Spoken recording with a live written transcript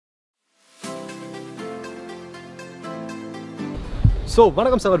So,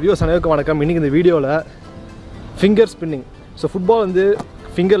 Vanakkam sir viewers அனைவருக்கும் வணக்கம். இன்னைக்கு இந்த வீடியோல finger spinning. So, football வந்து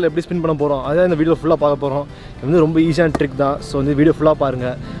fingerல எப்படி ஸ்பின் பண்ண போறோம். அத இந்த வீடியோ ஃபுல்லா பார்க்க போறோம். இது வந்து ரொம்ப ஈஸியான ட்ரிக் தான். சோ இந்த வீடியோ ஃபுல்லா பாருங்க.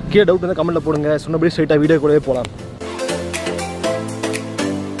 கீழ டவுட் இருந்தா கமெண்ட்ல போடுங்க. சொன்னபடி ஸ்ட்ரைட்டா வீடியோ கூடவே போலாம்.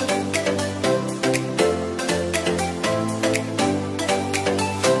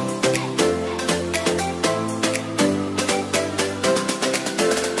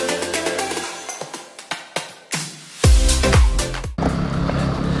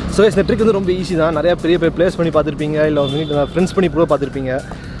 So this trick is very easy. நிறைய பெரிய பிளேஸ் பண்ணி பார்த்திருப்பீங்க இல்ல ஃப்ரெண்ட்ஸ் பண்ணி ப்ரோ பார்த்திருப்பீங்க.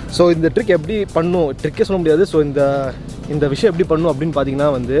 சோ இந்த ட்ரிக் எப்படி பண்ணனும் ட்ரிக்கே சொல்ல முடியாது. சோ இந்த விஷயம் எப்படி பண்ணனும் அப்படினு பாத்தீங்கன்னா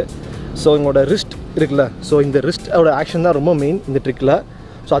வந்து சோ உங்களோட ரிஸ்ட் இருக்குல சோ இந்த ரிஸ்டோட ஆக்ஷன் தான் ரொம்ப மெயின் இந்த ட்ரிக்ல.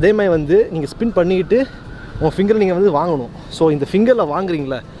 சோ அதே மாதிரி வந்து நீங்க ஸ்பின் பண்ணிட்டு உங்க ஃபிங்கர் நீங்க வந்து வாங்கணும். சோ இந்த ஃபிங்கர்ல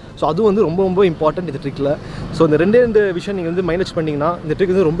வாங்குறீங்களா சோ அது வந்து ரொம்ப இம்பார்ட்டன்ட் இந்த ட்ரிக்ல. சோ இந்த ரெண்டு விஷயம் நீங்க வந்து மைனஸ் பண்ணீங்கன்னா இந்த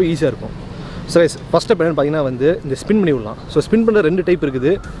ட்ரிக் வந்து ரொம்ப ஈஸியா இருக்கும். So first step என்னன்னு பாத்தீங்கன்னா வந்து இந்த ஸ்பின் பண்ணி விடலாம். சோ ஸ்பின் பண்ற ரெண்டு டைப்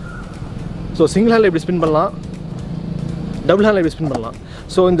இருக்குது. சோ சிங்கிள் ஹேண்ட்ல எப்படி ஸ்பின் பண்ணலாம் டபுள் ஹேண்ட்ல எப்படி ஸ்பின் பண்ணலாம்.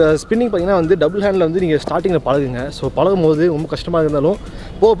 சோ இந்த ஸ்பின்னிங் பாத்தீங்கன்னா வந்து டபுள் ஹேண்ட்ல வந்து நீங்க ஸ்டார்டிங்ல பழகுங்க. சோ பழகும்போது ரொம்ப கஷ்டமா இருந்தாலும்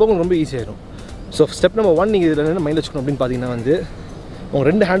போக போக ரொம்ப ஈஸியா ஆயிடும். சோ ஸ்டெப் நம்பர் 1 நீங்க இதுல என்ன மைண்ட் வச்சுக்கணும் அப்படினு பாத்தீங்கன்னா வந்து உங்க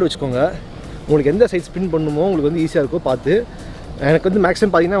ரெண்டு ஹேண்ட் வச்சுக்கோங்க. உங்களுக்கு எந்த சைடு ஸ்பின் பண்ணணுமோ உங்களுக்கு வந்து ஈஸியா இருக்கும் பார்த்து. எனக்கு வந்து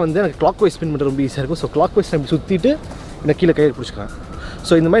மேக்ஸிமம் பாத்தீங்கன்னா வந்து எனக்கு கிளாக் வைஸ் ஸ்பின் பண்றது ரொம்ப ஈஸியா இருக்கும். சோ கிளாக் வைஸ் நான் சுத்திட்டு இந்த கீழ கையை பிடிச்சுக்கிறேன்.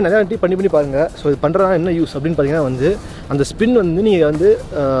 ஸோ இந்த மாதிரி நிறையா பண்ணி பாருங்கள். ஸோ இது பண்ணுறதுனா என்ன யூஸ் அப்படின்னு பார்த்தீங்கன்னா வந்து அந்த ஸ்பின் வந்து நீங்கள் வந்து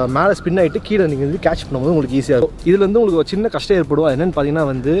மேலே ஸ்பின் ஆகிட்டு கீழே நீங்கள் வந்து கேட்ச் பண்ணும்போது உங்களுக்கு ஈஸியாக இருக்கும். இதில் வந்து உங்களுக்கு ஒரு சின்ன கஷ்டம் ஏற்படும். என்னென்னு பார்த்தீங்கன்னா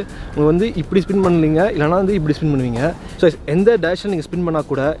வந்து உங்களுக்கு வந்து இப்படி ஸ்பின் பண்ணுவீங்க இல்லைனா வந்து இப்படி ஸ்பின் பண்ணுவீங்க. ஸோ எந்த டேரக்ஷன் நீங்கள் ஸ்பின் பண்ணால்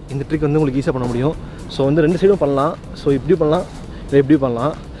கூட இந்த ட்ரிக் வந்து உங்களுக்கு ஈஸியாக பண்ண முடியும். ஸோ வந்து ரெண்டு சைடும் பண்ணலாம். ஸோ இப்படி பண்ணலாம் இல்லை இப்படி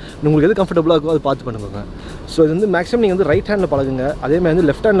பண்ணலாம். உங்களுக்கு எது கம்ஃபர்டபுளாக இருக்கோ அது பார்த்து பண்ணுங்க. ஸோ இது வந்து மேக்ஸிமம் நீங்கள் வந்து ரைட் ஹேண்டில் பழகுங்க. அதேமாதிரி வந்து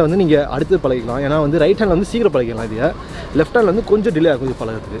லெஃப்ட் ஹேண்டில் வந்து நீங்கள் அடுத்து பழகிக்கலாம். ஏன்னா வந்து ரைட் ஹேண்டில் வந்து சீக்கிரம் பழகிக்கலாம். இது லெஃப்ட் ஹேண்டில் வந்து கொஞ்சம் டிலே ஆகும் இது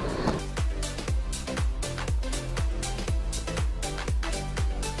பழகிறதுக்கு.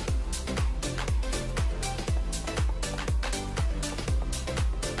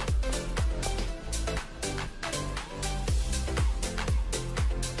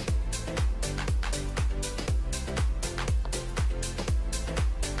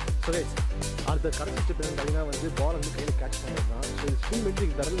 அடுத்த கரெக்ட் ஸ்டெப் என்னன்னு பார்த்தீங்கன்னா வந்து பால் வந்து கையில் கேட்ச் பண்ணுறது தான். ஸோ இது ஸ்பின் பண்ணி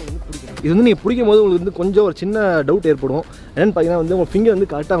தரது வந்து பிடிக்கும். இது வந்து நீங்கள் பிடிக்கும் போது உங்களுக்கு வந்து கொஞ்சம் ஒரு சின்ன டவுட் ஏற்படும். என்னென்னு பார்த்தீங்கன்னா வந்து உங்கள் ஃபிங்கர் வந்து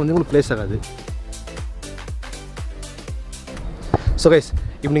கரெக்டாக வந்து உங்களுக்கு ப்ளேஸ் ஆகாது. ஸோ கைஸ்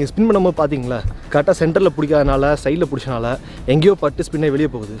இப்போ நீங்கள் ஸ்பின் பண்ணும்போது பார்த்தீங்களா கரெக்டாக சென்டரில் பிடிக்காதனால சைடில் பிடிச்சனால எங்கேயோ பட்டு ஸ்பின்னே வெளியே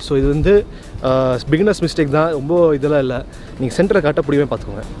போகுது. ஸோ இது வந்து பிகினர்ஸ் மிஸ்டேக் தான். ரொம்ப இதெல்லாம் இல்லை. நீங்கள் சென்டரை கரெக்டாக பிடிக்கவே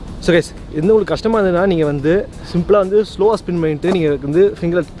பார்த்துக்கோங்க. ஸோ கைஸ் இது உங்களுக்கு கஷ்டமாக இருந்ததுன்னா நீங்கள் வந்து சிம்பிளாக வந்து ஸ்லோவாக ஸ்பின் பண்ணிட்டு நீங்கள் வந்து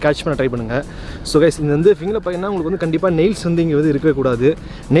ஃபிங்கரை கேட்ச் பண்ண ட்ரை பண்ணுங்கள். ஸோ கைஸ் இது வந்து ஃபிங்கரில் பார்த்தீங்கன்னா உங்களுக்கு வந்து கண்டிப்பாக நெயில்ஸ் வந்து இங்கே வந்து இருக்கவே கூடாது.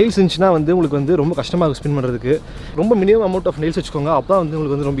 நெயில்ஸ் இருந்துச்சுன்னா வந்து உங்களுக்கு வந்து ரொம்ப கஷ்டமாக இருக்கும் ஸ்பின் பண்ணுறதுக்கு. ரொம்ப மினிமம் அமௌண்ட் ஆஃப் நெயில்ஸ் வச்சுக்கோங்க. அப்போ வந்து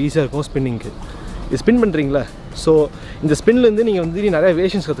உங்களுக்கு வந்து ரொம்ப ஈஸியாக இருக்கும் ஸ்பின்னிங்க்கு. இது ஸ்பின் பண்ணுறீங்களா ஸோ இந்த ஸ்பின்லேருந்து நீங்கள் வந்து நிறைய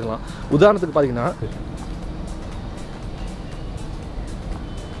வேரியேஷன்ஸ் கற்றுக்கலாம். உதாரணத்துக்கு பார்த்தீங்கன்னா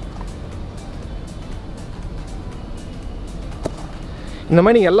இந்த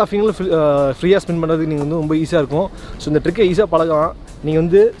மாதிரி நீங்கள் எல்லா ஃபிங்கரும் ஃப்ரீயாக ஸ்பின் பண்ணுறதுக்கு நீங்கள் வந்து ரொம்ப ஈஸியாக இருக்கும். ஸோ இந்த ட்ரிக்கை ஈஸியாக பழகலாம். நீங்கள்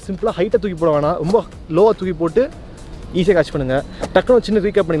வந்து சிம்பிளாக ஹைட்டாக தூக்கி போட வேணாம். ரொம்ப லோவாக தூக்கி போட்டு ஈஸியாக கேட்ச் பண்ணுங்கள். டக்குனு சின்ன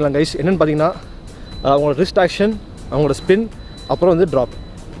ரீகேப் பண்ணிக்கலாம் கைஸ். என்னென்னு பார்த்தீங்கன்னா அவங்களோட ரிஸ்ட் ஆக்ஷன், அவங்களோட ஸ்பின், அப்புறம் வந்து ட்ராப்.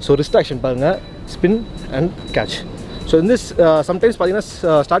 ஸோ ரிஸ்ட் ஆக்ஷன் பாருங்கள், ஸ்பின் அண்ட் கேட்ச். ஸோ வந்து சம்டைம்ஸ் பார்த்தீங்கன்னா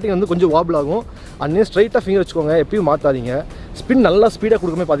ஸ்டார்டிங் வந்து கொஞ்சம் வாபிள் ஆகும். அன்னே ஸ்ட்ரைட்டாக ஃபிங்கர் வச்சுக்கோங்க. எப்பயும் மாற்றாதீங்க. ஸ்பின் நல்லா ஸ்பீடாக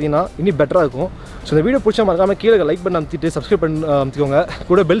கொடுக்குமே பார்த்தீங்கன்னா இன்னும் பெட்டராக இருக்கும். ஸோ இந்த வீடியோ பிடிச்சா மறக்காமல் கீழே லைக் பண்ணி அமுத்திட்டு சப்ஸ்கிரைப் பண்ணி அமுத்திக்கோங்க.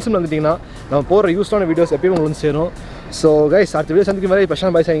 கூட பெல் சிம்பிள் வந்துட்டிங்கன்னா நம்ம போகிற யூஸ்ஃபுல்லான வீடியோஸ் எப்பயும் உங்களுக்கு வந்து சேரும். ஸோ கைஸ் அடுத்த வீடியோ சந்திக்கும் வரை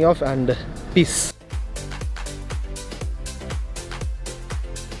பஷான் பாய் சைனிங் ஆஃப் அண்ட் பீஸ்.